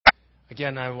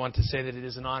Again, I want to say that it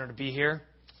is an honor to be here,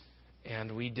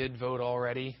 and we did vote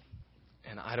already,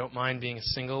 and I don't mind being a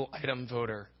single item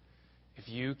voter. If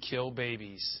you kill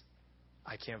babies,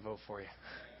 I can't vote for you.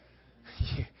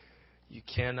 You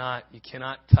cannot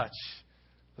touch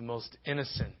the most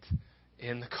innocent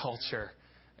in the culture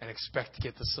and expect to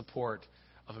get the support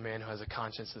of a man who has a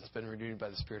conscience that's been renewed by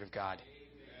the Spirit of God.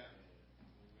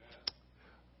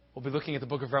 We'll be looking at the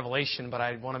book of Revelation, but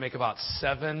I want to make about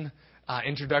 7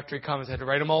 introductory comments. I had to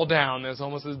write them all down. They're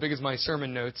almost as big as my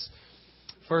sermon notes.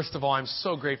 First of all, I'm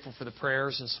so grateful for the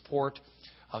prayers and support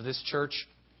of this church.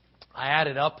 I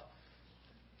added up.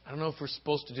 I don't know if we're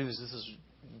supposed to do this. This is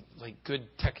like good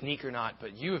technique or not,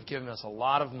 but you have given us a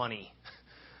lot of money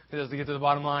to get to the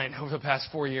bottom line over the past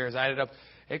 4 years. I added up.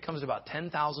 It comes to about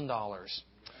 $10,000, and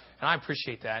I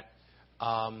appreciate that.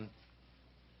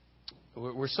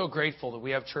 We're so grateful that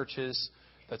we have churches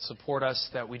that support us,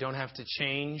 that we don't have to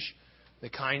change the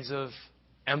kinds of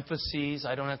emphases.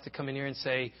 I don't have to come in here and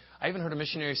say, I even heard a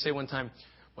missionary say one time,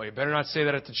 well, you better not say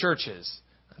that at the churches.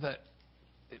 I thought,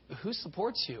 who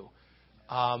supports you?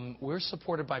 We're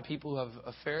supported by people who have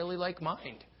a fairly like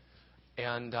mind.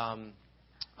 And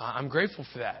I'm grateful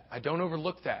for that. I don't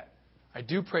overlook that. I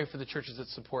do pray for the churches that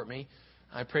support me.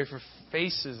 I pray for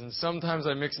faces, and sometimes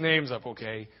I mix names up,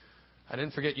 okay? I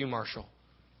didn't forget you, Marshall.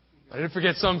 I didn't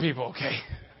forget some people, okay?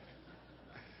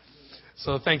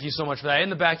 So thank you so much for that.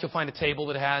 In the back, you'll find a table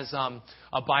that has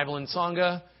a Bible in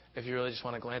Tsonga. If you really just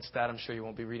want to glance at that, I'm sure you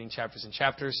won't be reading chapters and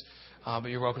chapters, but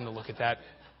you're welcome to look at that.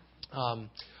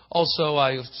 Also,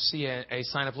 you'll see a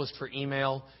sign-up list for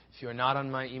email. If you are not on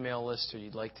my email list or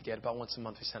you'd like to get, about once a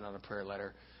month we send out a prayer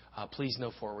letter. Please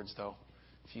no forwards, though.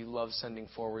 If you love sending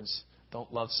forwards,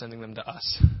 don't love sending them to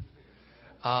us.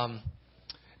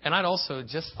 And I'd also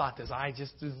just thought this.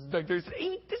 This is great.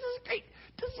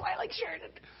 This is why I like sharing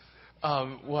it.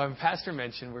 Well, Pastor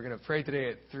mentioned we're going to pray today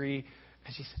at 3.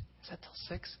 And she said, is that till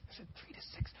 6? I said, 3 to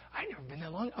 6. I've never been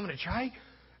that long. I'm going to try.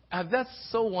 That's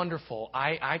so wonderful.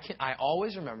 I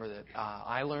always remember that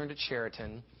I learned at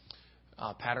Sheraton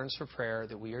patterns for prayer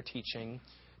that we are teaching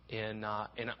in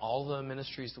all the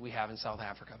ministries that we have in South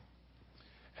Africa.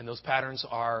 And those patterns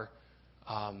are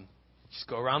just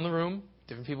go around the room.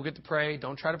 Different people get to pray.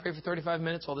 Don't try to pray for 35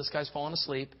 minutes while this guy's falling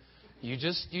asleep.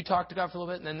 You talk to God for a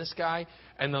little bit, and then this guy,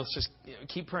 and they'll just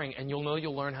keep praying, and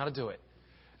you'll learn how to do it.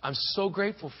 I'm so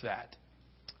grateful for that.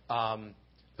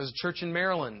 There's a church in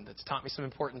Maryland that's taught me some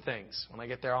important things. When I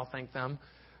get there, I'll thank them.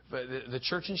 But the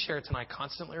church in Sheraton, I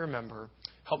constantly remember,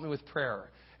 helped me with prayer.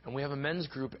 And we have a men's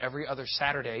group every other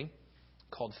Saturday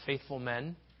called Faithful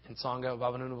Men in Tsonga,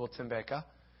 Babanunabo Timbeka.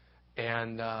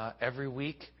 And every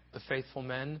week, the Faithful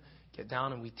Men get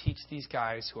down and we teach these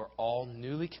guys who are all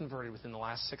newly converted within the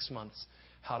last 6 months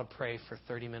how to pray for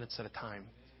 30 minutes at a time.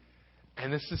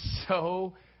 And this is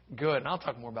so good. And I'll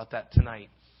talk more about that tonight.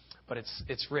 But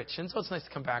it's rich. And so it's nice to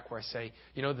come back where I say,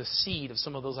 the seed of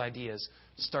some of those ideas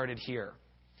started here.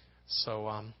 So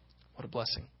what a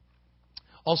blessing.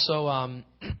 Also, I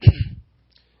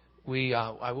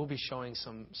will be showing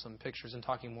some pictures and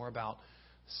talking more about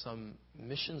some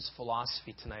missions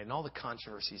philosophy tonight and all the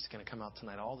controversies going to come out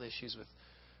tonight, all the issues with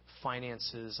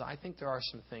finances. I think there are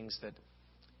some things that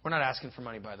we're not asking for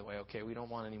money, by the way. Okay, we don't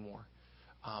want any more.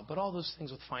 But all those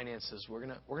things with finances, we're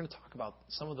gonna talk about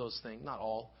some of those things, not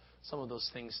all, some of those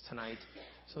things tonight.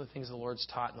 Some of the things the Lord's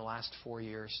taught in the last 4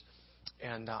 years,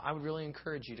 and I would really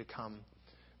encourage you to come.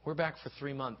 We're back for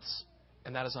 3 months,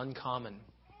 and that is uncommon.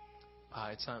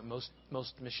 It's not, most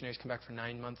missionaries come back for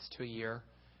 9 months to a year.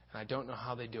 And I don't know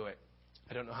how they do it.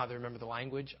 I don't know how they remember the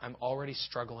language. I'm already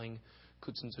struggling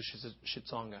Kutsunzu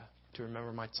Shitsonga to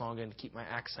remember my Tsonga and to keep my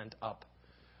accent up.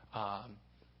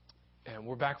 And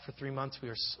we're back for 3 months. We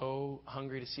are so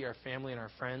hungry to see our family and our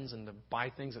friends and to buy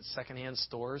things at secondhand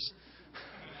stores.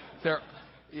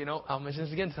 I'll mention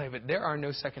this again tonight, but there are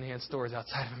no secondhand stores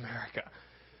outside of America.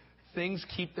 Things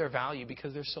keep their value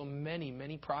because there's so many,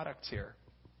 many products here.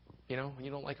 When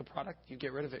you don't like a product, you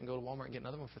get rid of it and go to Walmart and get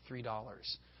another one for $3.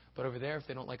 But over there, if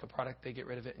they don't like a product, they get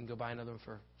rid of it and go buy another one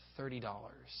for $30.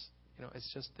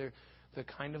 It's just the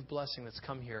kind of blessing that's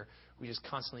come here. We just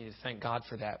constantly need to thank God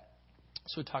for that.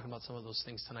 So we're talking about some of those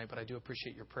things tonight, but I do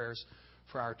appreciate your prayers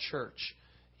for our church.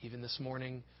 Even this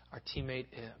morning, our teammate,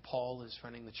 Paul, is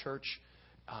running the church,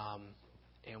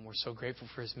 and we're so grateful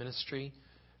for his ministry.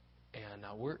 And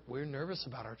we're nervous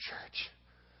about our church.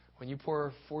 When you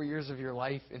pour 4 years of your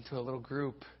life into a little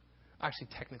group, actually,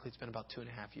 technically, it's been about 2.5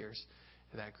 years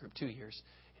in that group, 2 years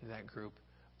into that group.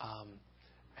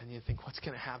 And you think, what's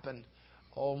going to happen?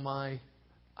 Oh, my.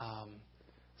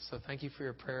 So thank you for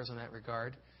your prayers in that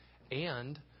regard.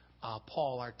 And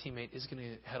Paul, our teammate, is going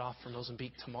to head off for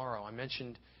Mozambique tomorrow. I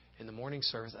mentioned in the morning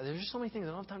service. There's just so many things.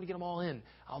 I don't have time to get them all in.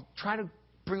 I'll try to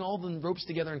bring all the ropes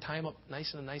together and tie them up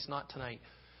nice in a nice knot tonight.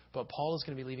 But Paul is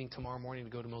going to be leaving tomorrow morning to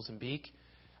go to Mozambique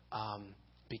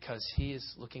because he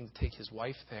is looking to take his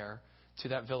wife there to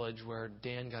that village where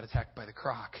Dan got attacked by the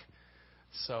croc.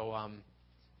 So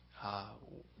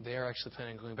they're actually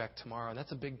planning on going back tomorrow. And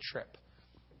that's a big trip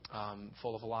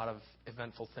full of a lot of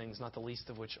eventful things, not the least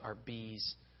of which are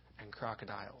bees and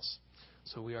crocodiles.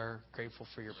 So we are grateful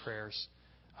for your prayers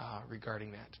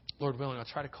regarding that. Lord willing, I'll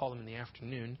try to call them in the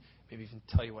afternoon, maybe even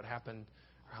tell you what happened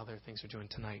or how their things are doing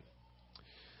tonight.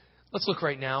 Let's look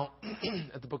right now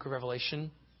at the book of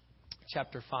Revelation,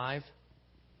 chapter 5.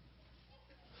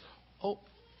 Oh,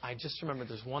 I just remembered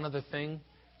there's one other thing.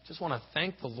 Just want to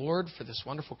thank the Lord for this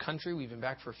wonderful country. We've been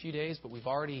back for a few days, but we've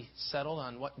already settled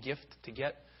on what gift to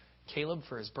get Caleb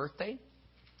for his birthday.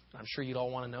 I'm sure you'd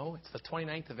all want to know. It's the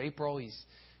 29th of April. He's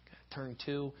going to turn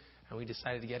 2, and we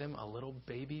decided to get him a little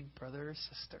baby brother or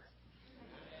sister.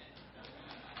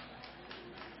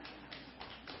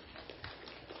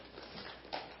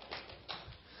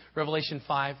 Revelation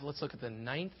 5, let's look at the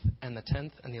 9th and the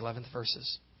 10th and the 11th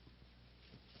verses.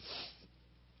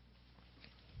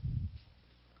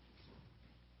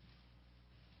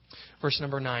 Verse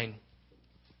number 9.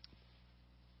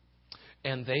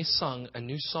 And they sung a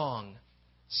new song,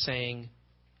 saying,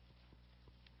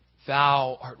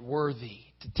 Thou art worthy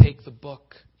to take the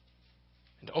book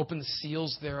and to open the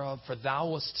seals thereof, for thou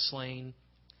wast slain,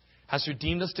 hast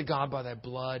redeemed us to God by thy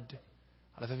blood,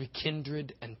 out of every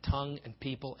kindred and tongue and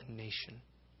people and nation.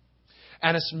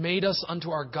 And hast made us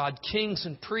unto our God kings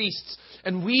and priests,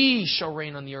 and we shall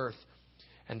reign on the earth.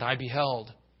 And I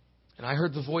beheld, and I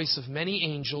heard the voice of many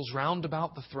angels round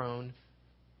about the throne,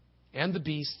 and the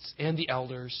beasts, and the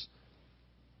elders.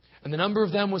 And the number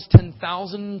of them was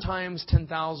 10,000 times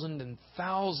 10,000, and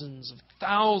thousands of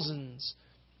thousands.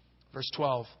 Verse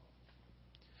 12.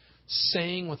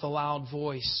 Saying with a loud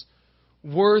voice,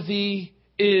 Worthy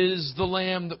is the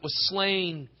Lamb that was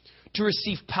slain to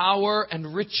receive power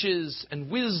and riches and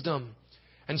wisdom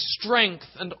and strength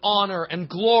and honor and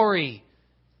glory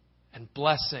and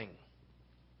blessing.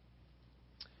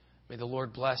 May the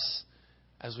Lord bless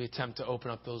as we attempt to open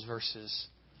up those verses.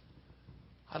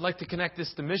 I'd like to connect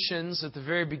this to missions at the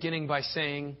very beginning by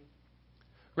saying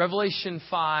Revelation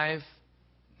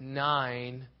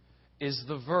 5:9 is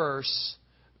the verse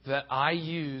that I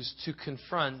use to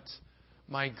confront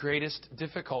my greatest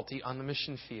difficulty on the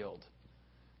mission field.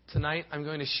 Tonight, I'm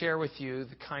going to share with you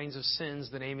the kinds of sins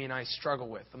that Amy and I struggle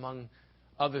with, among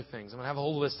other things. I'm going to have a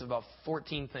whole list of about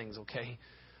 14 things, okay?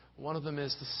 One of them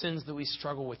is the sins that we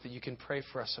struggle with that you can pray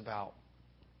for us about.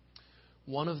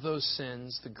 One of those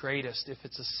sins, the greatest, if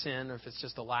it's a sin or if it's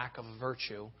just a lack of a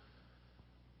virtue,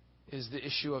 is the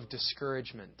issue of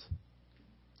discouragement.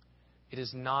 It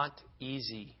is not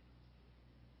easy.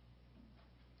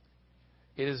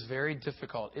 It is very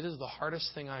difficult. It is the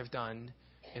hardest thing I've done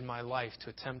in my life to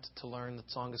attempt to learn the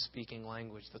Tsonga speaking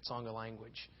language, the Tsonga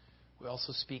language. We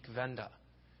also speak Venda.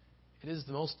 It is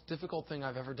the most difficult thing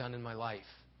I've ever done in my life.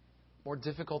 More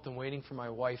difficult than waiting for my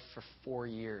wife for 4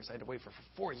 years. I had to wait for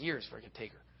 4 years before I could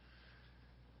take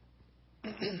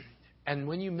her. And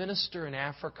when you minister in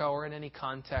Africa or in any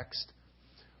context,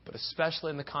 but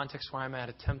especially in the context where I'm at,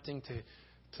 attempting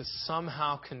to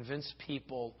somehow convince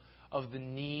people of the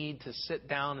need to sit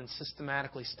down and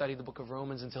systematically study the book of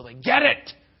Romans until they get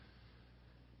it,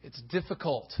 it's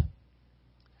difficult.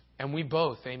 And we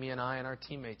both, Amy and I and our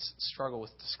teammates, struggle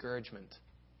with discouragement.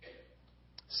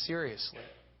 Seriously.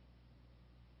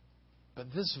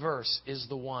 But this verse is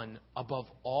the one above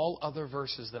all other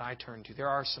verses that I turn to. There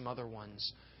are some other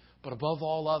ones. But above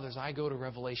all others, I go to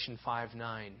Revelation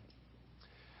 5:9.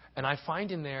 And I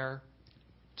find in there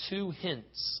 2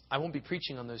 hints. I won't be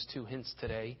preaching on those 2 hints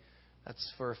today.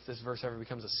 That's for if this verse ever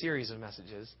becomes a series of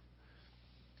messages.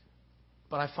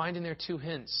 But I find in there 2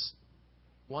 hints.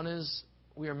 One is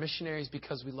we are missionaries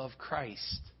because we love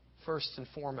Christ, first and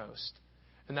foremost.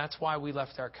 And that's why we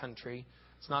left our country.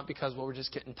 It's not because, we're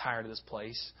just getting tired of this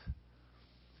place.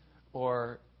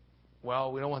 Or, we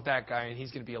don't want that guy and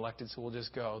he's going to be elected, so we'll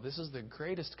just go. This is the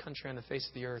greatest country on the face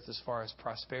of the earth as far as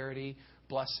prosperity,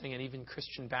 blessing, and even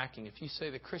Christian backing. If you say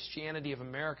the Christianity of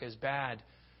America is bad,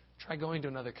 try going to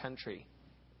another country.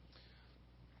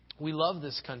 We love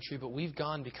this country, but we've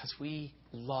gone because we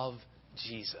love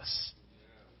Jesus.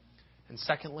 And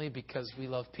secondly, because we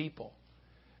love people.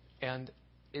 And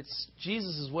it's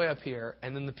Jesus is way up here,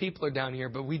 and then the people are down here,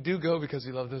 but we do go because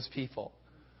we love those people.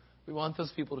 We want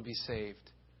those people to be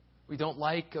saved. We don't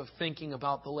like thinking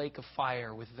about the lake of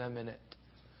fire with them in it.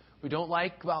 We don't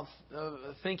like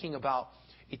thinking about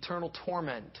eternal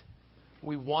torment.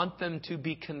 We want them to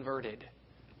be converted.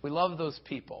 We love those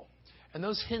people. And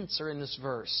those hints are in this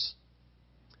verse.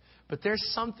 But there's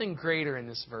something greater in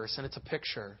this verse, and it's a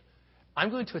picture. I'm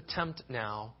going to attempt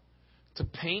now to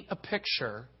paint a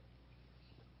picture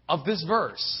of this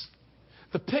verse.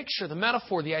 The picture, the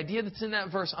metaphor, the idea that's in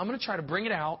that verse, I'm going to try to bring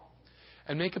it out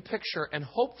and make a picture, and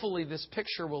hopefully this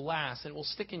picture will last and it will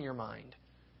stick in your mind.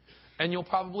 And you'll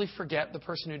probably forget the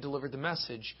person who delivered the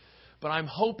message. But I'm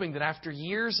hoping that after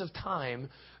years of time,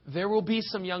 there will be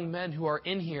some young men who are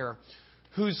in here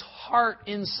whose heart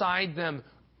inside them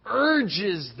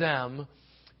urges them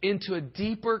into a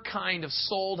deeper kind of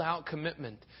sold-out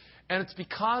commitment. And it's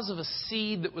because of a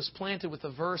seed that was planted with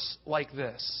a verse like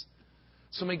this.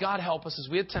 So may God help us as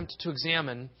we attempt to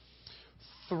examine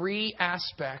three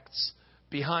aspects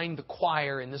behind the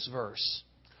choir in this verse.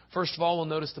 First of all, we'll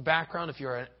notice the background. If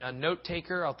you're a note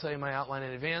taker, I'll tell you my outline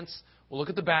in advance. We'll look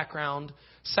at the background.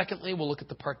 Secondly, we'll look at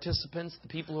the participants, the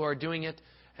people who are doing it.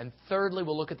 And thirdly,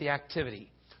 we'll look at the activity.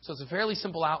 So it's a fairly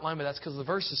simple outline, but that's because the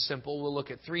verse is simple. We'll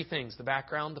look at three things: the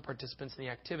background, the participants, and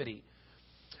the activity.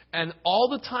 And all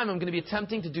the time I'm going to be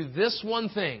attempting to do this one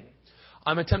thing.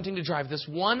 I'm attempting to drive this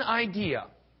one idea.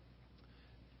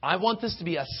 I want this to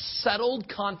be a settled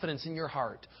confidence in your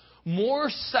heart. More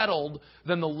settled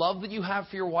than the love that you have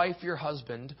for your wife, your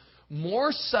husband.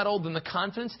 More settled than the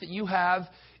confidence that you have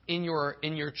in your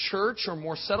church, or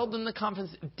more settled than the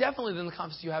confidence, definitely than the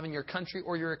confidence you have in your country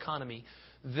or your economy.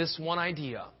 This one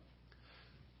idea.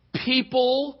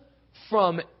 People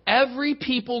from every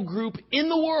people group in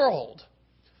the world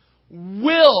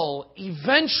will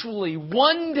eventually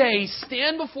one day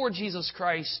stand before Jesus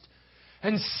Christ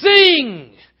and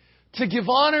sing to give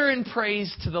honor and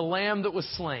praise to the Lamb that was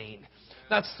slain.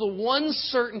 That's the one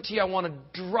certainty I want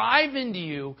to drive into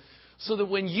you, so that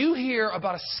when you hear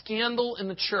about a scandal in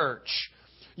the church,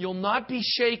 you'll not be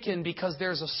shaken, because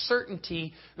there's a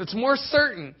certainty that's more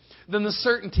certain than the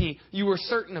certainty you were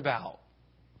certain about.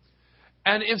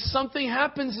 And if something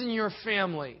happens in your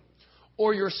family,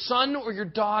 or your son or your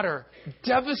daughter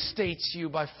devastates you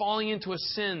by falling into a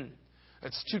sin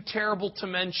that's too terrible to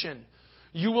mention,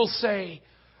 you will say,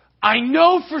 I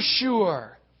know for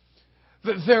sure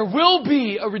that there will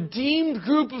be a redeemed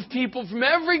group of people from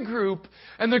every group,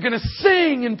 and they're going to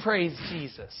sing and praise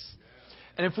Jesus.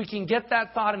 And if we can get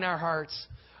that thought in our hearts,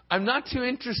 I'm not too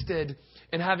interested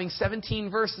in having 17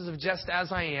 verses of just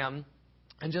as I am,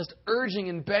 and just urging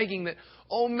and begging that,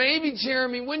 oh, maybe,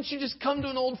 Jeremy, wouldn't you just come to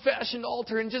an old-fashioned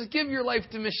altar and just give your life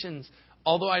to missions?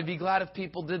 Although I'd be glad if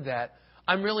people did that.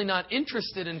 I'm really not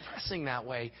interested in pressing that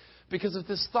way. Because if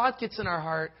this thought gets in our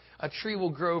heart, a tree will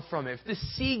grow from it. If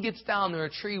this seed gets down there, a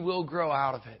tree will grow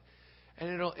out of it.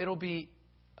 And it'll be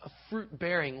a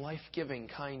fruit-bearing, life-giving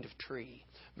kind of tree.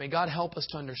 May God help us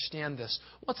to understand this.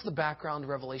 What's the background to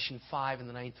Revelation 5 in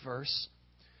the 9th verse?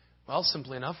 Well,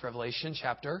 simply enough, Revelation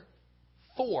chapter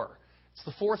 4. It's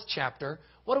the 4th chapter.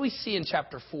 What do we see in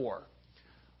chapter 4?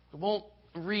 We won't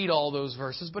read all those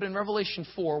verses, but in Revelation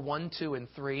 4, 1, 2, and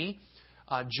 3,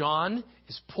 John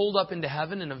is pulled up into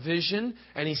heaven in a vision,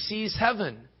 and he sees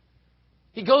heaven.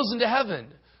 He goes into heaven.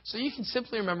 So you can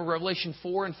simply remember Revelation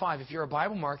 4 and 5. If you're a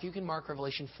Bible mark, you can mark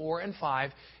Revelation 4 and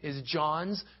 5 is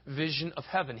John's vision of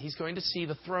heaven. He's going to see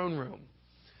the throne room.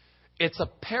 It's a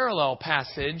parallel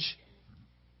passage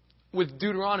with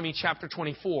Deuteronomy chapter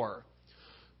 24.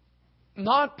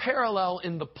 Not parallel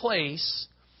in the place,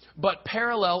 but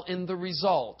parallel in the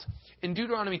result. In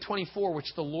Deuteronomy 24,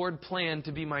 which the Lord planned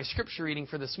to be my scripture reading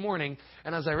for this morning,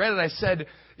 and as I read it, I said,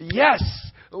 yes,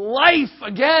 life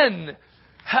again,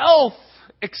 health,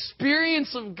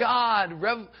 experience of God.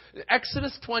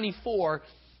 Exodus 24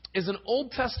 is an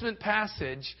Old Testament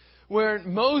passage where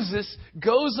Moses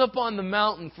goes up on the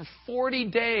mountain for 40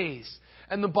 days.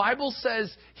 And the Bible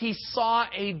says he saw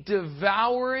a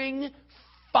devouring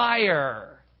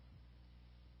fire.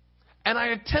 And I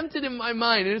attempted in my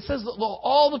mind, and it says that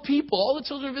all the people, all the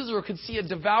children of Israel could see a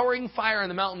devouring fire on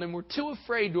the mountain and were too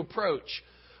afraid to approach.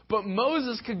 But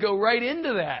Moses could go right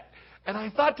into that. And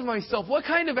I thought to myself, what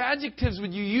kind of adjectives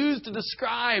would you use to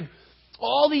describe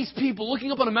all these people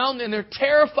looking up on a mountain, and they're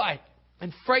terrified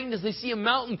and frightened as they see a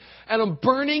mountain and a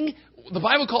burning, the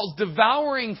Bible calls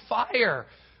devouring fire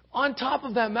on top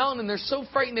of that mountain, and they're so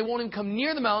frightened they won't even come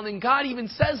near the mountain. And God even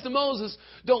says to Moses,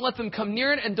 don't let them come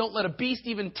near it, and don't let a beast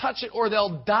even touch it, or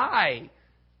they'll die.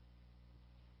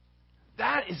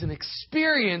 That is an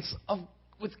experience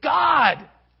with God.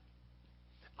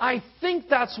 I think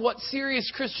that's what serious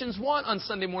Christians want on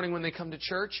Sunday morning when they come to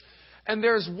church. And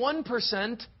there's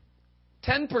 1%,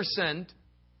 10%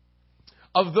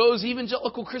 of those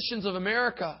evangelical Christians of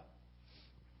America.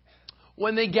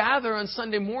 When they gather on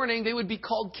Sunday morning, they would be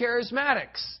called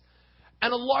charismatics.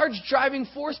 And a large driving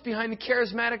force behind the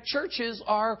charismatic churches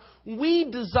are we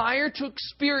desire to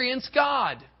experience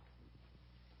God.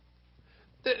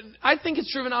 I think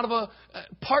it's driven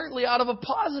partly out of a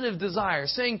positive desire,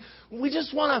 saying we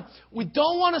don't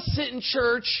want to sit in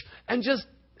church and just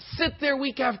sit there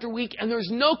week after week and there's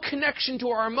no connection to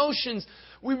our emotions.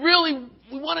 We want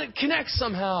to connect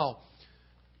somehow.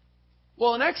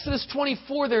 Well, in Exodus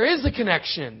 24, there is a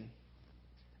connection.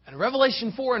 And in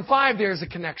Revelation 4 and 5, there's a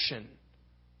connection.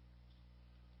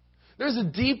 There's a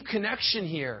deep connection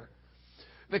here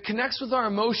that connects with our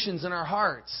emotions and our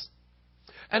hearts.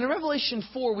 And in Revelation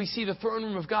 4, we see the throne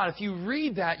room of God. If you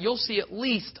read that, you'll see at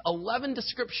least 11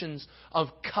 descriptions of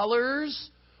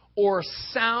colors or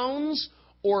sounds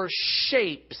or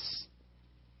shapes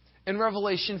in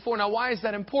Revelation 4. Now, why is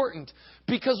that important?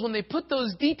 Because when they put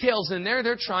those details in there,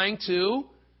 they're trying to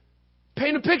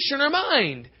paint a picture in our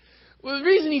mind. Well, the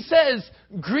reason he says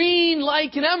green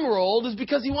like an emerald is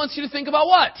because he wants you to think about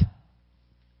what?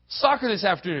 Soccer this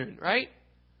afternoon, right?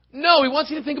 No, he wants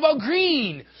you to think about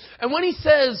green. And when he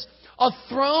says a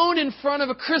throne in front of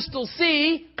a crystal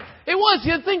sea, he wants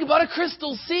you to think about a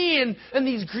crystal sea and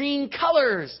these green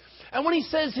colors. And when he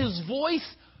says his voice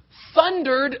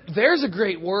thundered, there's a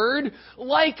great word,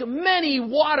 like many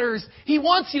waters, he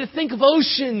wants you to think of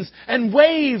oceans and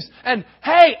waves. And,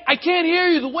 hey, I can't hear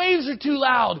you. The waves are too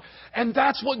loud. And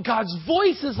that's what God's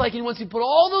voice is like. He wants you to put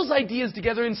all those ideas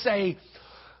together and say,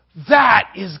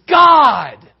 that is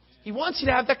God. He wants you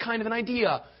to have that kind of an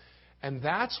idea. And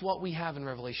that's what we have in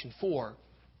Revelation 4.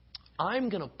 I'm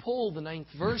going to pull the 9th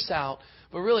verse out,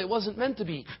 but really it wasn't meant to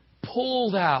be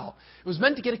pulled out. It was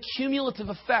meant to get a cumulative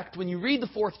effect. When you read the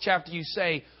 4th chapter, you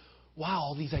say, wow,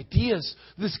 all these ideas.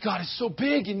 This God is so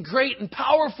big and great and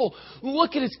powerful.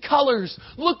 Look at His colors.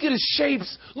 Look at His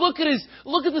shapes. Look at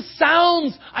the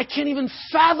sounds. I can't even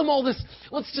fathom all this.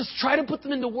 Let's just try to put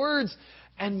them into words.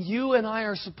 And you and I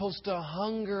are supposed to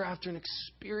hunger after an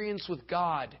experience with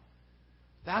God.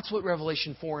 That's what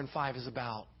Revelation 4 and 5 is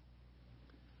about.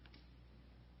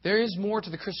 There is more to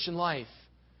the Christian life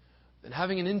than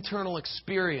having an internal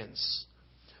experience.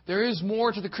 There is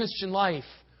more to the Christian life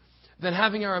than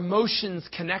having our emotions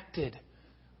connected.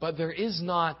 But there is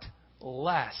not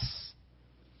less.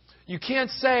 You can't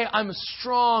say, I'm a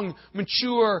strong,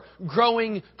 mature,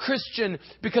 growing Christian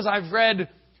because I've read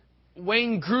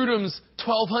Wayne Grudem's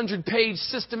 1,200-page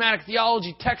systematic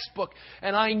theology textbook,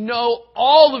 and I know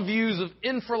all the views of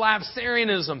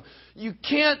infralapsarianism. You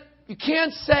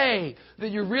can't say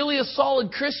that you're really a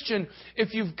solid Christian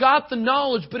if you've got the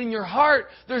knowledge, but in your heart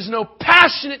there's no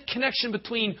passionate connection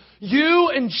between you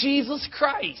and Jesus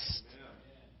Christ.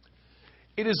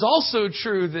 It is also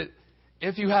true that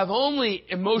if you have only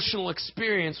emotional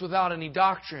experience without any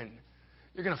doctrine,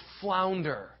 you're going to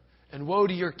flounder. And woe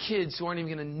to your kids who aren't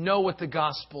even going to know what the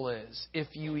gospel is, if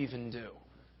you even do.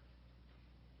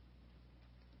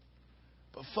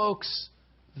 But folks,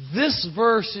 this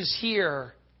verse is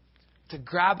here to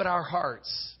grab at our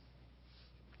hearts.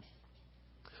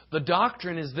 The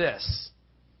doctrine is this: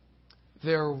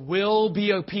 there will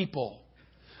be a people,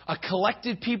 a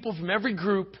collected people from every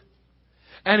group,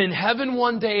 and in heaven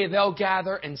one day they'll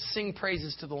gather and sing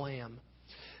praises to the Lamb.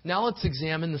 Now let's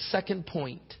examine the second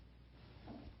point.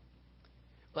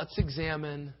 Let's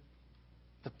examine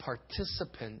the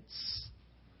participants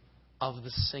of the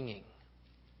singing.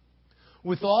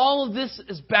 With all of this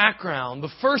as background,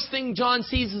 the first thing John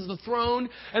sees is the throne,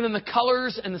 and then the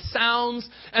colors and the sounds,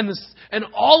 and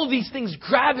all of these things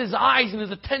grab his eyes and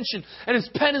his attention, and his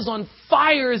pen is on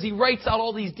fire as he writes out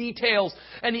all these details.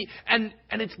 And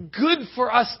it's good for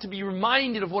us to be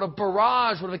reminded of what a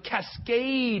barrage, what a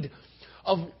cascade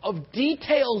of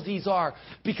details these are,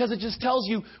 because it just tells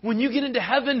you when you get into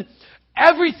heaven,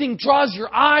 everything draws your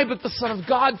eye but the Son of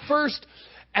God first,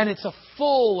 and it's a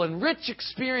full and rich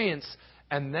experience.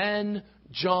 And then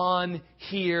John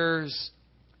hears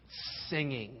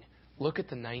singing. Look at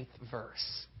the 9th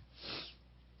verse.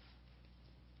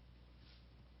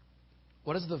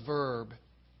 What is the verb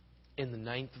in the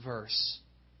 9th verse?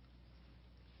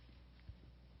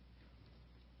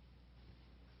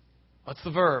 What's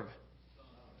the verb?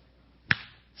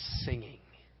 Singing.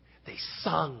 They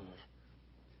sung.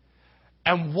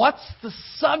 And what's the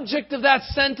subject of that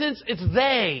sentence? It's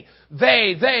they.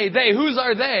 They. Whose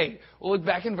are they? Well, look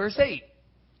back in verse 8.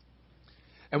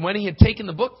 And when he had taken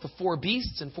the book, the 4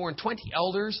 beasts and 24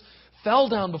 elders fell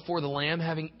down before the Lamb,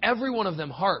 having every one of them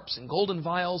harps and golden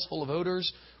vials full of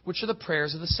odors, which are the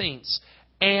prayers of the saints.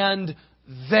 And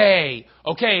they.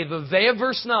 Okay, the they of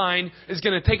verse 9 is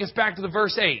going to take us back to the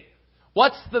verse 8.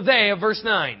 What's the they of verse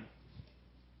 9?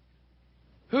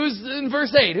 Who's in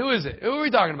verse 8? Who is it? Who are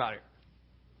we talking about here?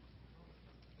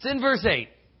 It's in verse 8.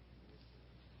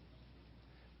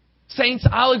 Saints,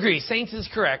 I'll agree. Saints is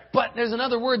correct. But there's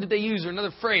another word that they use, or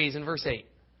another phrase in verse 8.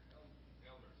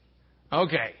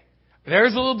 Okay.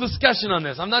 There's a little discussion on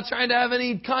this. I'm not trying to have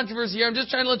any controversy here. I'm just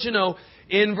trying to let you know.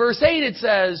 In verse 8 it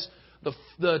says,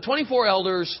 the 24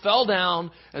 elders fell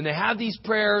down, and they had these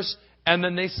prayers, and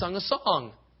then they sung a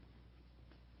song.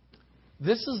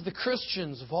 This is the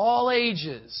Christians of all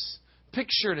ages,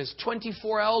 pictured as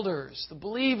 24 elders, the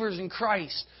believers in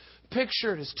Christ,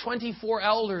 pictured as 24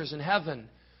 elders in heaven.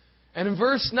 And in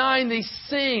verse 9 they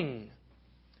sing.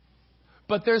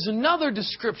 But there's another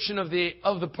description of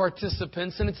the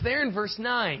participants, and it's there in verse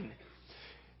 9.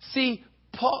 See,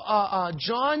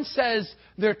 John says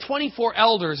there are 24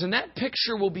 elders, and that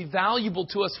picture will be valuable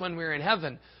to us when we're in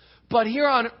heaven. But here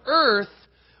on earth,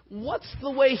 what's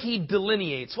the way he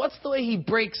delineates? What's the way he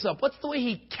breaks up? What's the way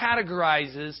he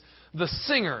categorizes the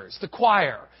singers, the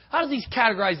choir? How does he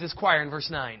categorize this choir in verse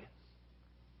 9?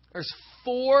 There's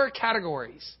 4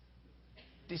 categories.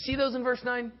 Do you see those in verse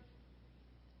 9?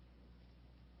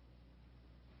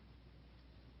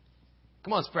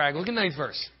 Come on, Sprague. Look at the 9th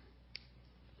verse.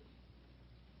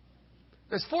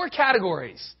 There's 4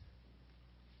 categories.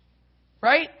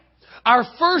 Right? Our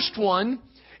first one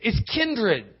is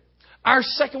kindred. Our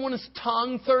second one is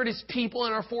tongue. Third is people.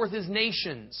 And our fourth is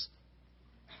nations.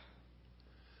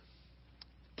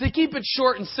 To keep it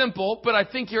short and simple, but I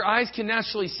think your eyes can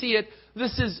naturally see it,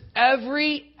 this is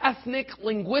every ethnic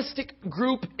linguistic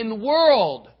group in the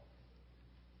world.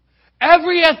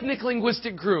 Every ethnic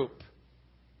linguistic group.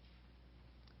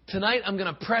 Tonight, I'm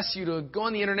going to press you to go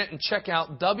on the internet and check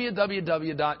out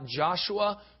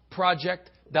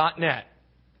www.joshuaproject.net.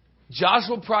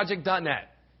 JoshuaProject.net.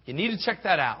 You need to check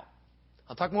that out.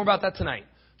 I'll talk more about that tonight.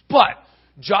 But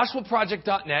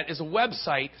JoshuaProject.net is a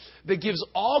website that gives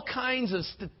all kinds of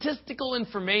statistical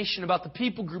information about the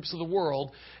people groups of the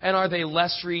world and are they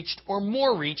less reached or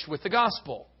more reached with the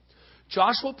gospel.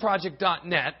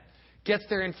 JoshuaProject.net gets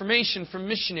their information from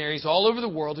missionaries all over the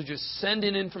world who just send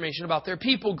in information about their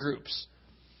people groups.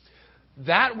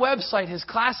 That website has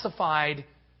classified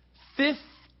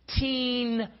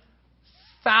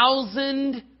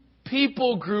 15,000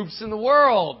 people groups in the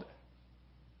world.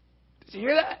 Did you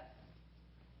hear that?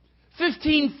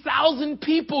 15,000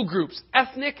 people groups,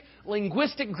 ethnic,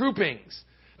 linguistic groupings.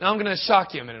 Now I'm going to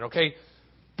shock you a minute, okay?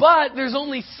 But there's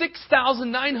only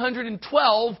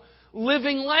 6,912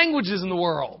 living languages in the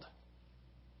world.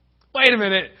 Wait a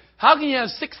minute. How can you have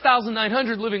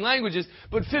 6,900 living languages,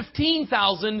 but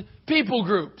 15,000 people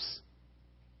groups?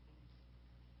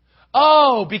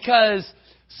 Oh, because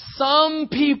some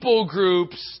people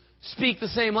groups speak the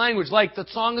same language, like the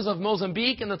Tsongas of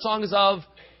Mozambique and the Tsongas of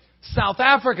South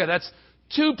Africa. That's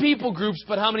 2 people groups,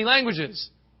 but how many languages?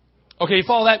 Okay, you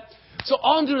follow that? So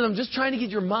all I'm doing is I'm just trying to get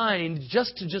your mind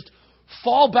just to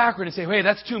fall backward and say, hey,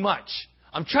 that's too much.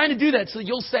 I'm trying to do that so that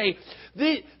you'll say,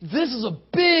 this is a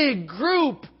big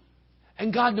group.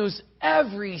 And God knows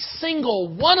every single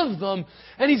one of them.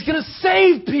 And He's going to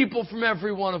save people from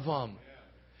every one of them.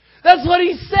 That's what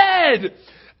He said.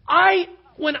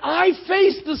 When I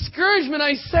face discouragement,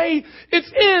 I say, it's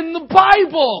in the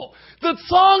Bible. The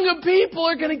song of people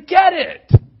are going to get it.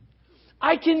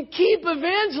 I can keep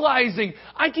evangelizing.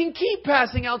 I can keep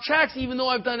passing out tracts even though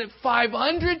I've done it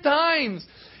 500 times.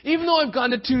 Even though I've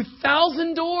gone to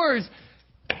 2,000 doors.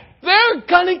 They're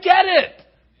going to get it.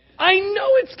 I know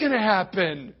it's going to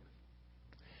happen.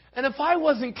 And if I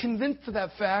wasn't convinced of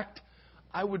that fact,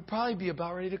 I would probably be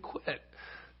about ready to quit.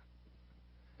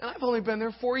 And I've only been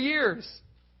there 4 years.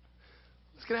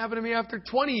 What's going to happen to me after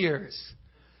 20 years?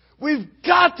 We've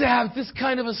got to have this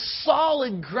kind of a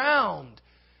solid ground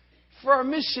for our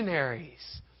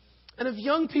missionaries. And if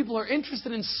young people are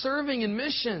interested in serving in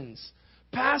missions,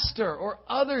 pastor or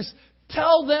others,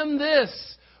 tell them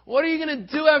this. What are you going to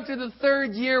do after the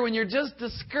 3rd year when you're just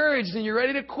discouraged and you're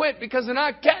ready to quit because they're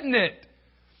not getting it?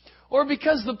 Or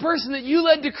because the person that you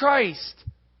led to Christ,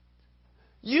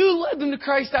 you led them to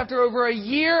Christ after over a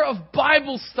year of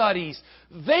Bible studies.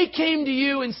 They came to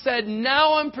you and said,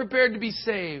 now I'm prepared to be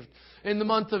saved in the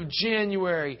month of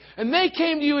January. And they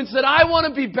came to you and said, I want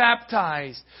to be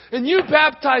baptized. And you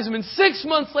baptized them. And 6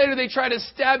 months later, they try to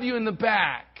stab you in the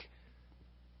back.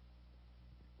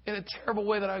 In a terrible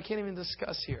way that I can't even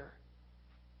discuss here.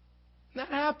 And that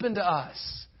happened to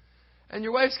us. And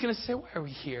your wife's going to say, why are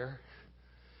we here?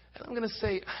 And I'm going to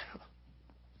say,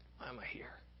 why am I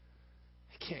here?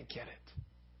 I can't get it.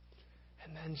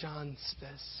 And then John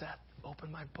says, Seth,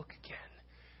 open my book again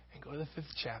and go to the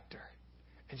 5th chapter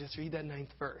and just read that 9th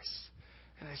verse.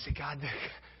 And I say, God,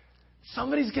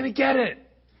 somebody's going to get it.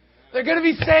 They're going to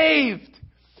be saved.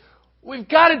 We've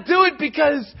got to do it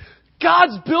because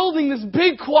God's building this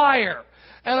big choir.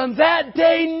 And on that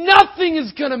day, nothing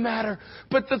is going to matter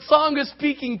but the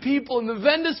Tsonga-speaking people and the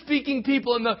Venda-speaking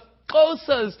people and the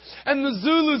Xhosas and the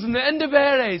Zulus and the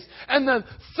Endeveres and the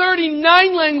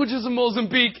 39 languages of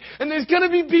Mozambique. And there's going to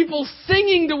be people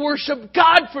singing to worship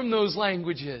God from those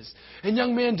languages. And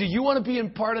young man, do you want to be a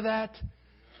part of that?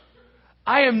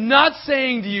 I am not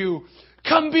saying to you,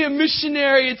 come be a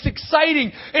missionary. It's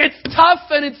exciting. It's tough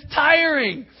and it's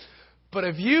tiring. But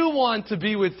if you want to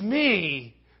be with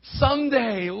me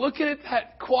someday, looking at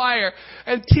that choir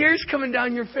and tears coming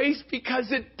down your face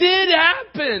because it did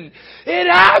happen. It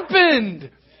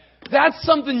happened. That's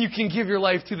something you can give your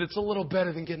life to that's a little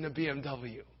better than getting a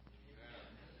BMW.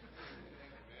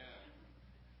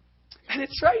 And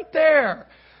it's right there.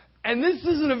 And this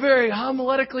isn't a very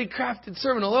homiletically crafted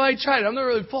sermon, although I tried. I'm not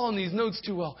really following these notes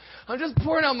too well. I'm just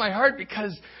pouring out my heart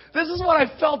because this is what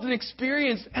I felt and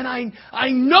experienced. And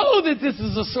I know that this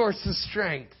is a source of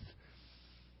strength.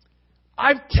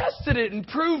 I've tested it and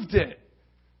proved it.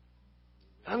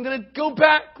 I'm going to go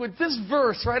back with this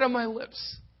verse right on my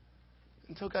lips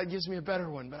until God gives me a better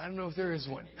one, but I don't know if there is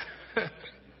one.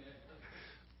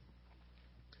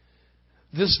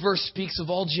 This verse speaks of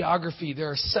all geography.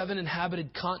 There are 7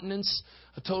 inhabited continents,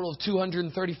 a total of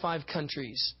 235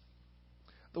 countries.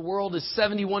 The world is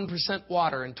 71%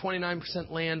 water and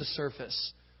 29% land some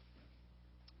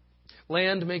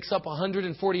makes up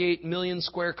 148 million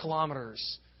square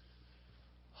kilometers.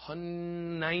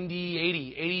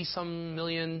 80 some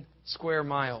million square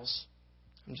miles.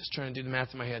 I'm just trying to do the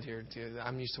math in my head here.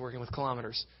 I'm used to working with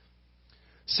kilometers.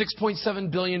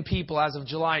 6.7 billion people as of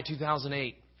July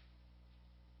 2008.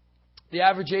 The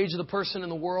average age of the person in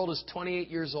the world is 28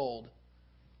 years old.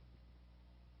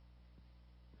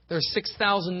 There are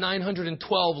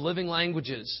 6,912 living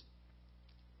languages.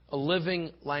 A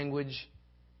living language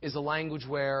is a language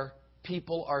where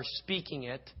people are speaking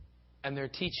it and they're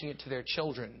teaching it to their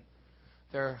children.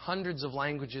 There are hundreds of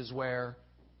languages where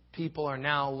people are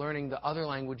now learning the other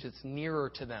language that's nearer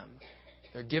to them.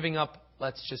 They're giving up,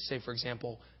 let's just say, for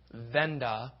example,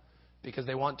 Venda, because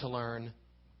they want to learn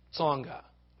Tsonga.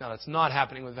 Now, that's not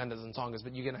happening with Vendas and Tsongas,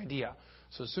 but you get an idea.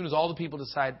 So as soon as all the people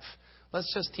decide,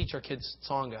 let's just teach our kids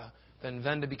Tsonga, then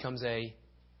Venda becomes a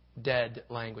dead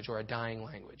language or a dying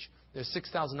language. There's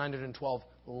 6,912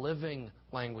 living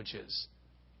languages.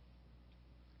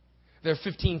 There are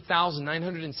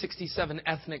 15,967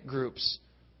 ethnic groups.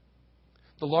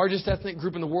 The largest ethnic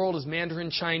group in the world is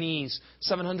Mandarin Chinese,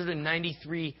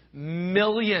 793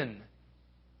 million.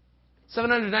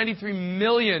 793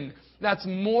 million. That's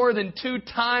more than 2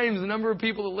 times the number of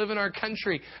people that live in our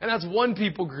country. And that's one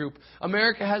people group.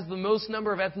 America has the most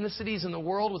number of ethnicities in the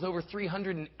world with over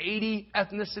 380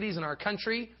 ethnicities in our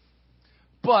country.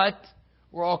 But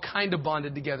we're all kind of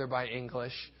bonded together by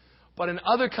English. But in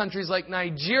other countries like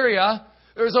Nigeria,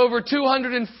 there's over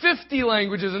 250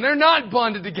 languages and they're not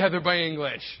bonded together by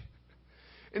English.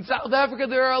 In South Africa,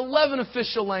 there are 11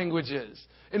 official languages.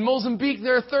 In Mozambique,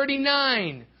 there are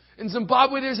 39. In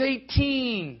Zimbabwe, there's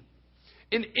 18.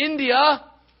 In India,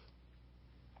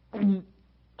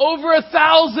 over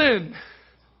 1,000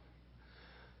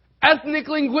 ethnic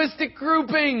linguistic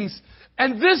groupings.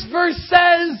 And this verse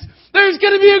says there's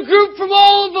going to be a group from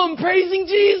all of them praising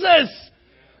Jesus.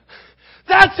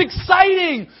 That's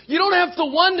exciting. You don't have to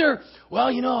wonder, well,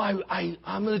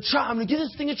 I'm going to try. I'm going to give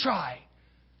this thing a try.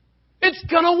 It's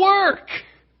going to work.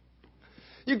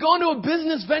 You go into a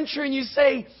business venture and you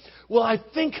say, well, I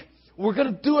think we're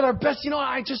going to do it our best.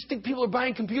 I just think people are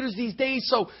buying computers these days,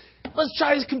 so let's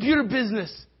try this computer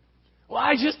business. Well,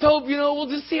 I just hope, we'll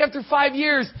just see after 5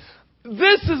 years.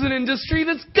 This is an industry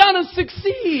that's going to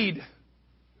succeed.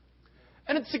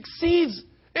 And it succeeds.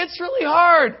 It's really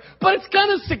hard, but it's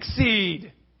going to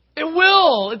succeed. It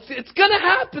will. It's going to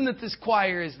happen that this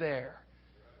choir is there.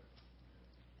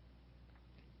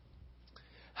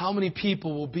 How many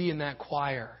people will be in that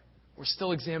choir? We're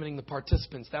still examining the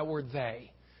participants, that word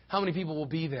they. How many people will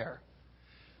be there?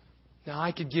 Now,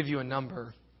 I could give you a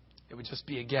number. It would just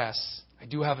be a guess. I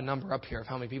do have a number up here of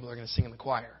how many people are going to sing in the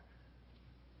choir.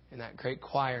 In that great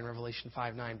choir in Revelation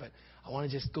 5:9. But I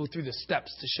want to just go through the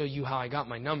steps to show you how I got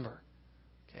my number.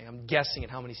 Okay, I'm guessing at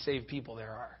how many saved people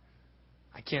there are.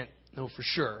 I can't know for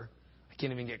sure. I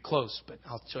can't even get close, but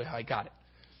I'll show you how I got it.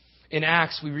 In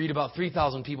Acts, we read about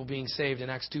 3,000 people being saved. In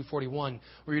Acts 2:41,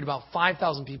 we read about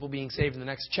 5,000 people being saved in the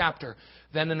next chapter.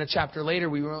 Then in a chapter later,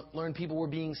 we learn people were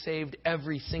being saved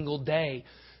every single day.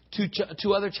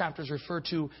 Two other chapters refer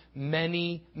to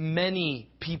many, many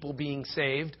people being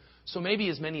saved. So maybe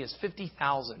as many as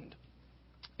 50,000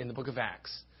 in the book of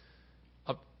Acts,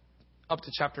 up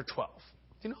to chapter 12.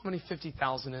 Do you know how many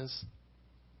 50,000 is?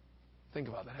 Think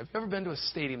about that. Have you ever been to a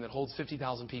stadium that holds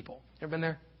 50,000 people? You ever been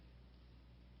there?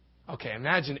 Okay,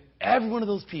 imagine every one of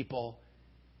those people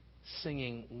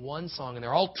singing one song, and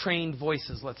they're all trained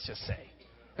voices, let's just say.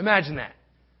 Imagine that.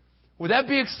 Would that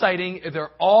be exciting if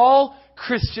they're all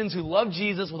Christians who love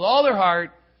Jesus with all their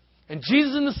heart, and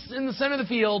Jesus in the center of the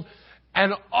field,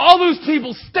 and all those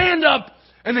people stand up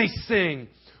and they sing?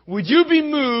 Would you be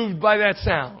moved by that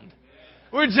sound?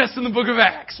 We're just in the book of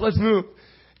Acts. Let's move.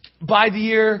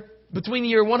 Between the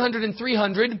year 100 and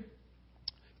 300,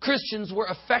 Christians were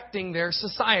affecting their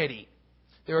society.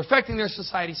 They were affecting their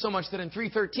society so much that in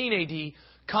 313 A.D.,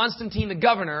 Constantine the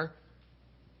governor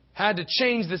had to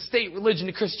change the state religion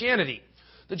to Christianity.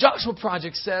 The Joshua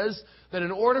Project says that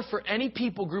in order for any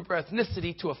people, group, or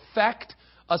ethnicity to affect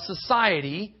a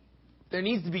society, there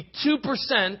needs to be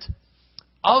 2%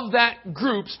 of that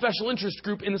group, special interest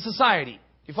group, in the society.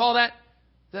 You follow that?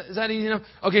 Is that easy enough?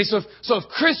 Okay, so if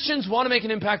Christians want to make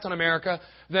an impact on America,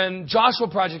 then Joshua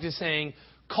Project is saying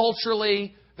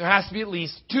culturally there has to be at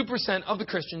least 2% of the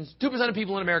Christians, 2% of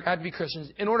people in America have to be Christians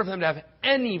in order for them to have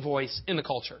any voice in the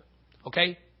culture.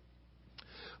 Okay?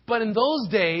 But in those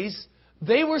days,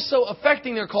 they were so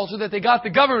affecting their culture that they got the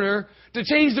governor to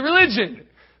change the religion.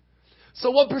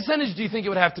 So what percentage do you think it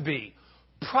would have to be?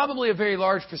 Probably a very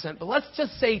large percent, but let's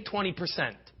just say 20%.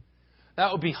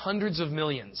 That would be hundreds of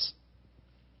millions.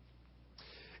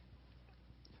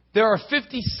 There are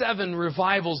 57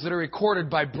 revivals that are recorded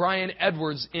by Brian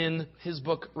Edwards in his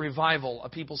book Revival, A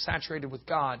People Saturated with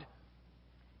God.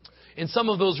 In some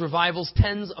of those revivals,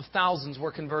 tens of thousands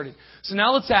were converted. So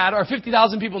now let's add our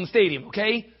 50,000 people in the stadium,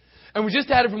 okay? And we just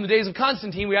added from the days of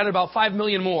Constantine, we added about 5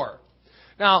 million more.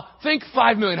 Now, think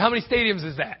 5 million. How many stadiums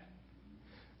is that?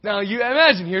 Now, you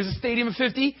imagine, here's a stadium of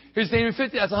 50, here's a stadium of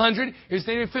 50, that's 100, here's a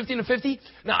stadium of 50 and a 50.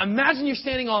 Now, imagine you're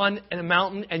standing on a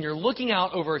mountain and you're looking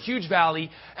out over a huge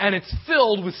valley and it's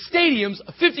filled with stadiums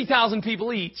of 50,000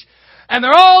 people each. And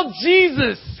they're all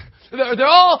Jesus. They're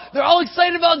all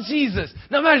excited about Jesus.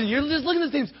 Now, imagine, you're just looking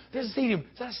at the stadiums. There's a stadium.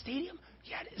 Is that a stadium?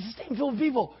 Yeah, it's a stadium filled with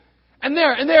people. And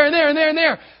there, and there, and there, and there, and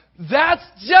there. That's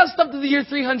just up to the year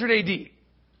 300 A.D.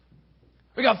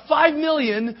 We got 5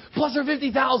 million plus our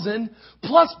 50,000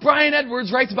 plus Brian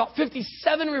Edwards writes about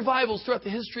 57 revivals throughout the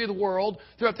history of the world,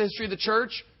 throughout the history of the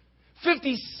church.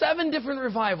 57 different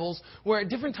revivals where at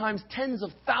different times tens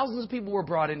of thousands of people were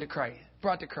brought to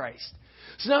Christ.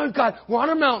 So now we're on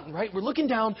a mountain, right? We're looking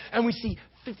down and we see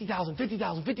 50,000,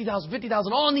 50,000, 50,000,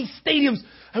 50,000 all in these stadiums.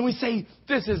 And we say,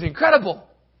 this is incredible.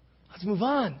 Let's move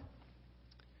on.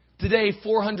 Today,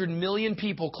 400 million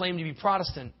people claim to be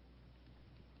Protestant.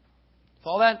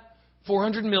 Follow that?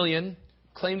 400 million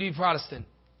claim to be Protestant.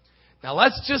 Now,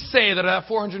 let's just say that of that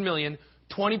 400 million,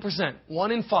 20%,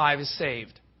 1 in 5 is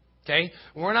saved. Okay?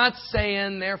 We're not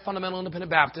saying they're fundamental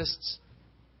independent Baptists,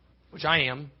 which I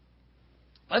am.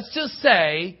 Let's just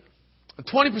say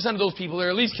 20% of those people are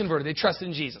at least converted. They trusted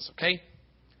in Jesus. Okay?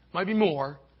 Might be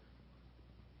more.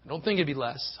 I don't think it'd be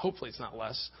less. Hopefully it's not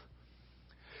less.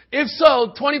 If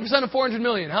so, 20% of 400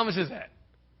 million, how much is that?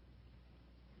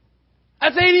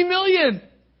 That's 80 million.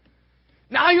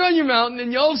 Now you're on your mountain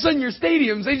and all of a sudden your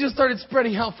stadiums, they just started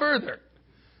spreading out further.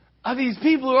 Of these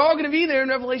people who are all going to be there in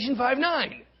Revelation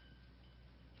 5:9.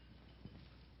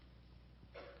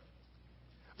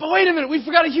 But wait a minute, we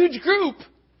forgot a huge group.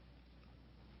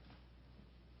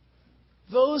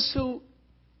 Those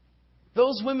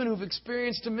women who've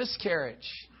experienced a miscarriage.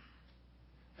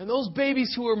 And those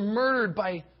babies who were murdered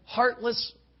by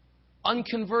heartless,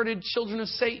 unconverted children of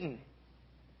Satan.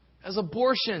 As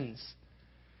abortions.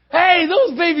 Hey,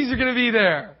 those babies are going to be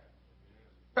there.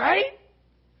 Right?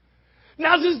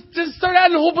 Now just start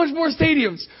adding a whole bunch more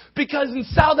stadiums. Because in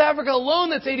South Africa alone,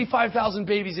 that's 85,000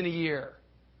 babies in a year.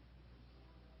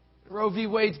 Roe v.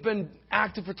 Wade's been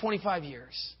active for 25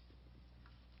 years.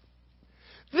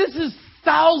 This is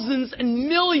thousands and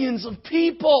millions of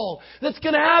people that's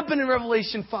going to happen in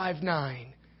Revelation 5:9.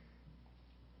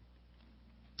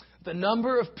 The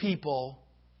number of people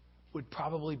would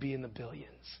probably be in the billions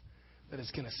that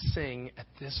is going to sing at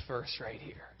this verse right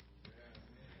here.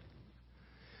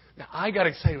 Now, I got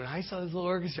excited when I saw this little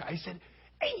orchestra. I said,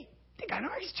 hey, they got an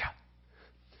orchestra.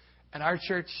 At our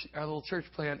church, our little church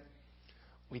plant,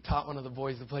 we taught one of the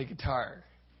boys to play guitar.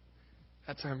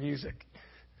 That's our music.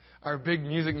 Our big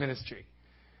music ministry.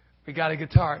 We got a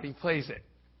guitar and he plays it.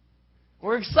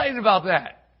 We're excited about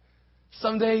that.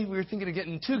 Someday we were thinking of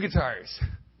getting 2 guitars.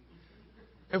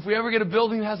 If we ever get a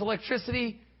building that has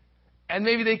electricity and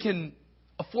maybe they can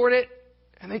afford it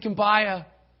and they can buy a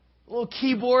little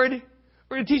keyboard,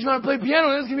 we're going to teach them how to play piano.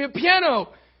 There's going to be a piano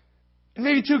and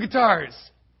maybe 2 guitars.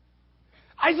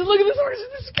 I said, look at this orchestra.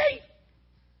 This is great.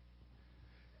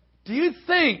 Do you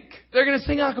think they're going to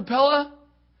sing a cappella?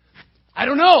 I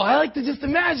don't know. I like to just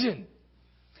imagine.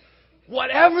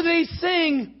 Whatever they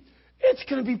sing, it's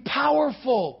going to be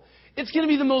powerful. It's going to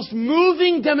be the most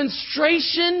moving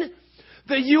demonstration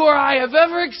that you or I have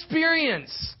ever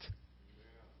experienced.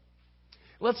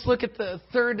 Let's look at the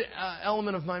third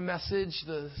element of my message,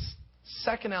 the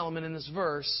second element in this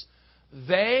verse.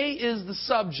 They is the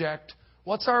subject.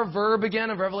 What's our verb again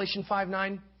of Revelation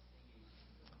 5:9?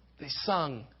 They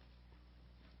sung.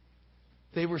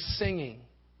 They were singing.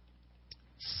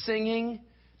 Singing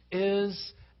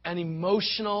is an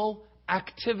emotional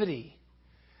activity.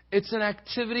 It's an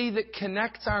activity that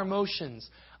connects our emotions.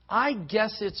 I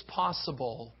guess it's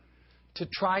possible to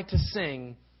try to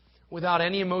sing without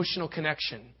any emotional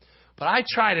connection. But I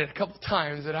tried it a couple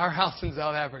times at our house in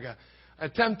South Africa,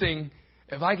 attempting,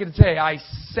 if I could say, I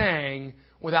sang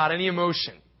without any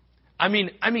emotion. I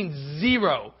mean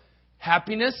zero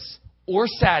happiness or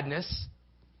sadness,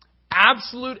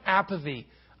 absolute apathy.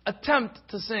 Attempt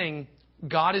to sing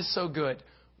God is so good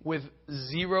with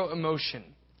zero emotion.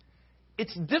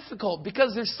 It's difficult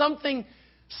because there's something,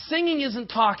 singing isn't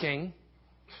talking,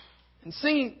 and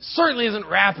singing certainly isn't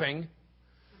rapping.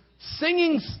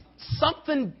 Singing's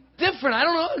something different. I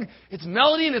don't know. It's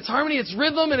melody and it's harmony, it's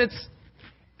rhythm, and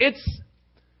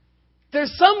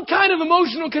there's some kind of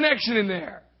emotional connection in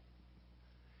there.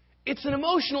 It's an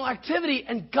emotional activity,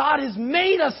 and God has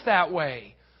made us that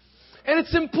way. And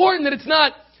it's important that it's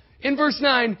not, in verse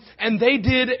 9, and they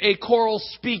did a choral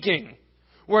speaking,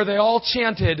 where they all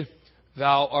chanted,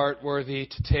 "Thou art worthy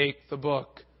to take the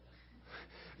book."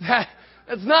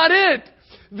 That's not it.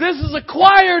 This is a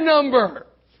choir number.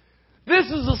 This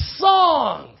is a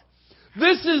song.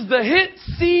 This is the hit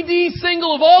CD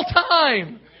single of all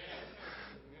time.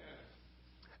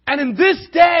 And in this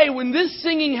day, when this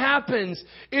singing happens,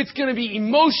 it's going to be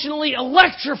emotionally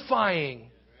electrifying.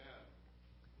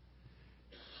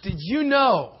 Did you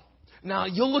know? Now,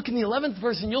 you'll look in the 11th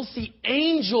verse and you'll see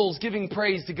angels giving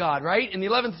praise to God, right? In the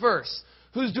 11th verse.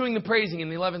 Who's doing the praising in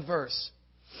the 11th verse?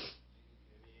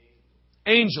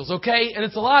 Angels, okay? And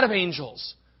it's a lot of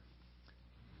angels.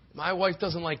 My wife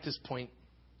doesn't like this point,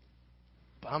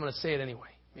 but I'm going to say it anyway.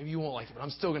 Maybe you won't like it, but I'm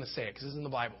still going to say it because it's in the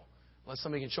Bible. Unless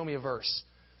somebody can show me a verse.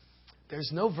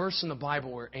 There's no verse in the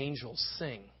Bible where angels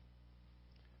sing.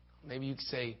 Maybe you could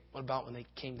say, what about when they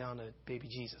came down to baby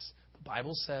Jesus? The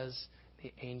Bible says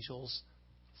the angels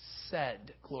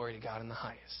said, "Glory to God in the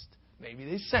highest." Maybe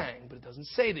they sang, but it doesn't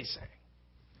say they sang.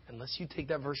 Unless you take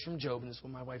that verse from Job, and this is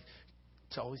what my wife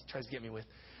always tries to get me with.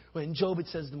 When in Job it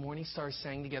says the morning stars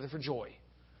sang together for joy.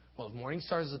 Well, if morning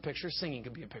stars is a picture, singing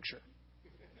could be a picture.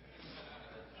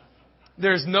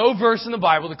 There's no verse in the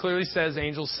Bible that clearly says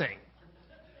angels sing.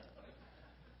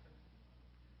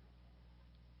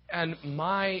 And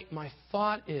my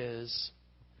thought is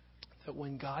that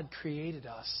when God created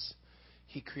us,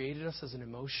 He created us as an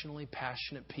emotionally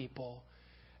passionate people.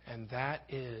 And that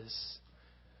is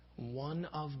one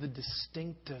of the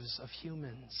distinctives of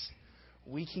humans.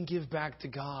 We can give back to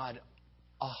God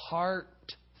a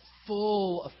heart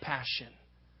full of passion.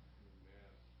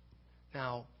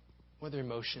 Now, whether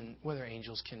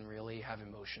angels can really have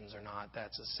emotions or not,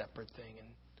 that's a separate thing. And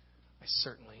I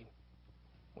certainly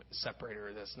wouldn't separate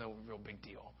her. That's no real big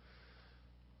deal.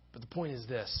 But the point is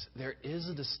this. There is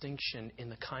a distinction in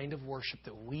the kind of worship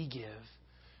that we give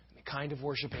and the kind of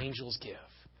worship angels give.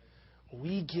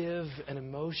 We give an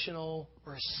emotional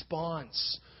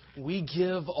response. We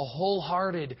give a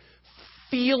wholehearted,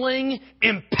 feeling,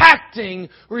 impacting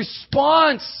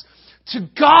response to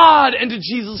God and to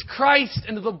Jesus Christ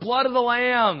and to the blood of the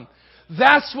Lamb.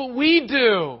 That's what we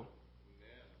do.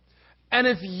 And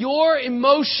if your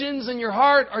emotions and your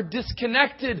heart are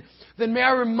disconnected, then may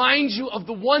I remind you of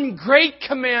the one great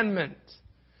commandment.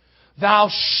 Thou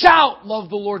shalt love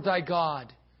the Lord thy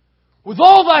God with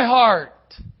all thy heart,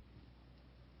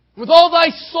 with all thy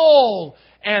soul,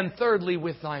 and thirdly,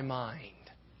 with thy mind.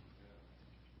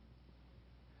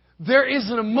 There is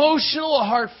an emotional, a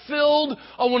heart-filled,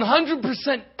 a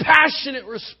 100% passionate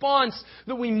response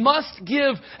that we must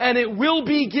give, and it will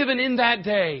be given in that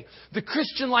day. The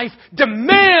Christian life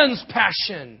demands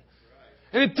passion,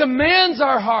 and it demands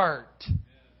our heart.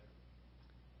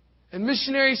 And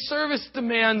missionary service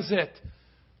demands it.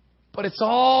 But it's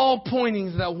all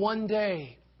pointing to that one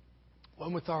day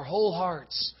when with our whole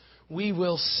hearts we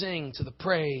will sing to the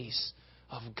praise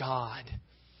of God.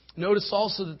 Notice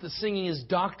also that the singing is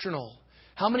doctrinal.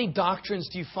 How many doctrines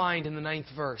do you find in the 9th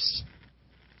verse?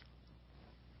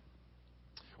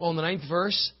 Well, in the 9th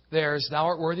verse, there's, "Thou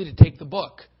art worthy to take the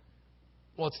book."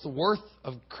 Well, it's the worth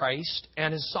of Christ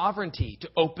and His sovereignty to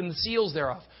open the seals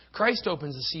thereof. Christ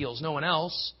opens the seals, no one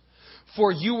else.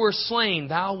 For you were slain,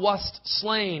 thou wast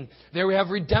slain. There we have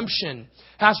redemption.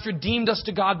 Hast redeemed us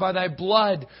to God by thy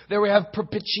blood. There we have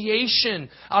propitiation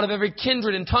out of every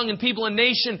kindred and tongue and people and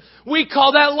nation. We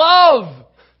call that love.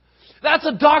 That's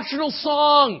a doctrinal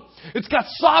song. It's got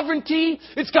sovereignty.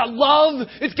 It's got love.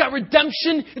 It's got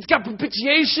redemption. It's got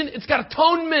propitiation. It's got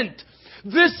atonement.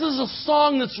 This is a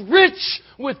song that's rich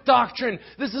with doctrine.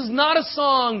 This is not a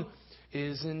song,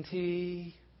 isn't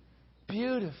he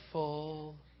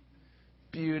beautiful,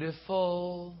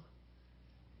 beautiful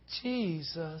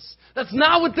Jesus. That's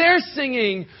not what they're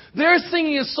singing. They're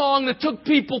singing a song that took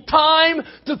people time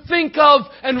to think of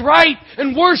and write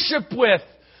and worship with.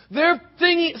 They're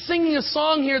singing a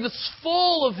song here that's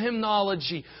full of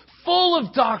hymnology, full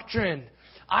of doctrine.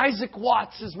 Isaac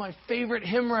Watts is my favorite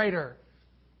hymn writer.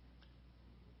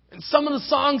 And some of the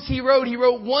songs he wrote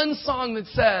one song that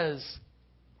says,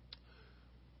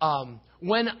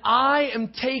 when I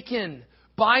am taken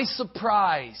by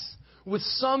surprise with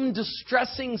some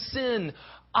distressing sin,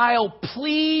 I'll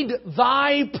plead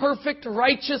thy perfect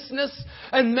righteousness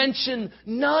and mention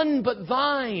none but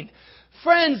thine.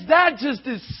 Friends, that just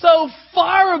is so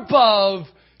far above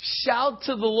shout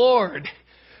to the Lord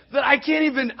that I can't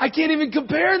even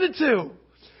compare the two.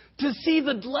 To see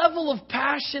the level of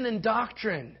passion and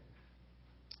doctrine.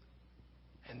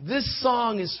 And this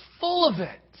song is full of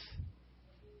it.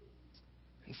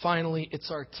 And finally,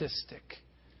 it's artistic.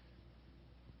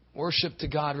 Worship to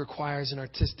God requires an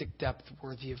artistic depth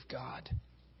worthy of God.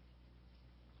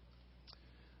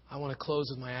 I want to close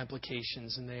with my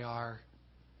applications, and they are: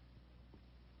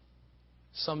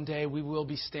 someday we will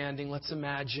be standing, let's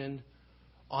imagine,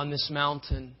 on this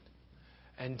mountain,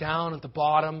 and down at the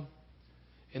bottom,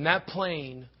 in that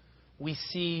plain, we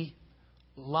see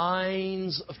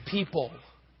lines of people,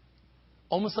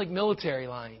 almost like military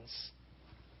lines.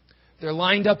 They're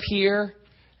lined up here,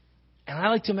 and I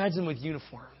like to imagine them with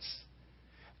uniforms.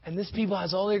 And this people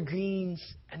has all their greens,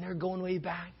 and they're going way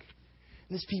back.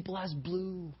 And this people has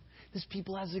blue. This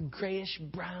people has a grayish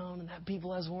brown, and that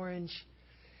people has orange.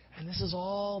 And this is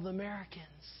all the Americans.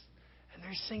 And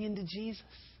they're singing to Jesus.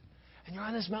 And you're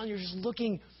on this mountain, you're just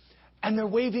looking, and they're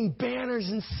waving banners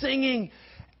and singing.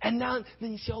 And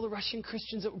then you see all the Russian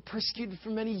Christians that were persecuted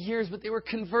for many years, but they were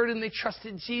converted and they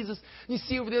trusted Jesus. And you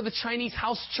see over there the Chinese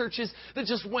house churches that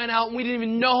just went out, and we didn't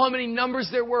even know how many numbers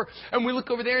there were. And we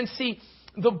look over there and see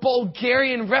the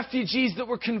Bulgarian refugees that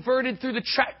were converted through the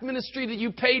tract ministry that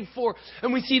you paid for.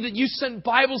 And we see that you sent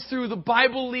Bibles through the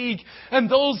Bible League. And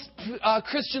those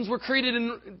Christians were converted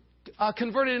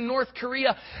in North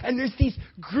Korea. And there's these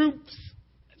groups,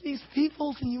 these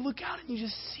peoples, and you look out and you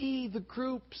just see the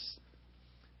groups.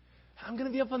 I'm going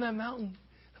to be up on that mountain.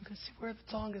 I'm going to see where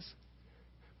the Tongas.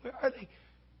 Where are they?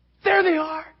 There they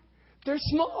are. They're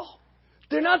small.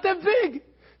 They're not that big.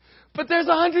 But there's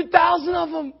 100,000 of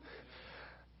them.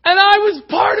 And I was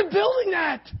part of building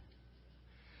that.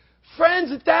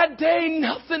 Friends, at that day,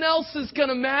 nothing else is going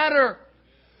to matter.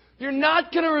 You're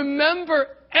not going to remember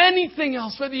anything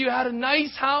else, whether you had a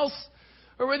nice house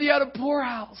or whether you had a poor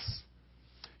house.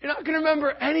 You're not going to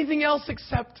remember anything else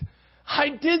except I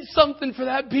did something for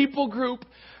that people group,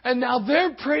 and now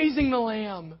they're praising the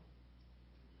Lamb.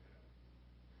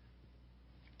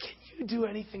 Can you do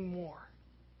anything more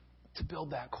to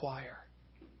build that choir?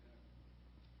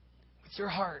 With your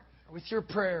heart, or with your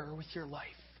prayer, or with your life,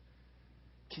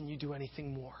 can you do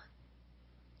anything more?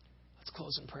 Let's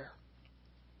close in prayer.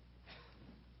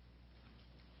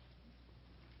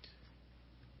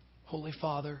 Holy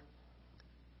Father,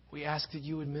 we ask that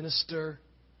you administer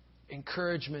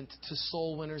encouragement to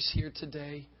soul winners here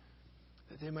today,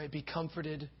 that they might be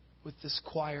comforted with this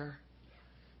choir,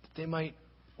 that they might,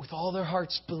 with all their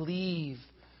hearts, believe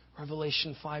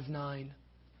Revelation 5:9.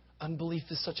 Unbelief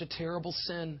is such a terrible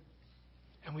sin.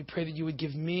 And we pray that you would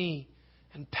give me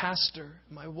and Pastor,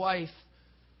 my wife,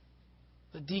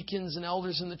 the deacons and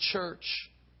elders in the church,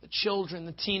 the children,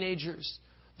 the teenagers,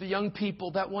 the young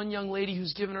people, that one young lady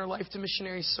who's given her life to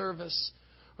missionary service,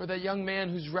 or that young man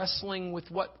who's wrestling with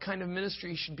what kind of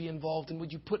ministry he should be involved in.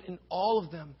 Would you put in all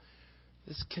of them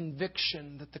this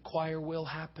conviction that the choir will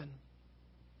happen?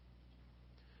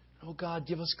 Oh God,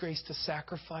 give us grace to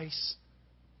sacrifice,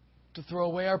 to throw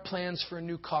away our plans for a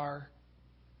new car,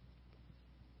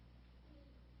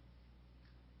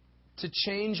 to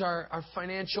change our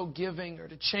financial giving, or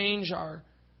to change our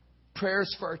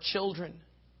prayers for our children,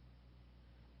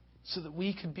 so that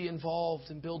we could be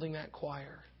involved in building that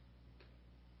choir.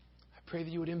 I pray that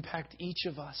you would impact each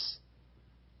of us,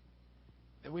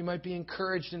 that we might be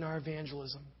encouraged in our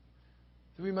evangelism,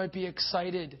 that we might be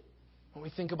excited when we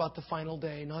think about the final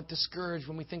day, not discouraged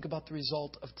when we think about the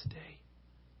result of today.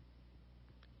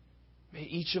 May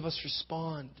each of us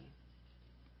respond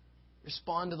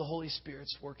to the Holy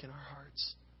Spirit's work in our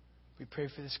hearts. We pray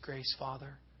for this grace,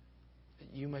 Father,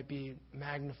 that you might be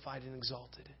magnified and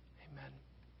exalted. Amen.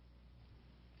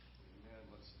 Amen.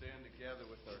 Let's stand together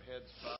with our heads bowed.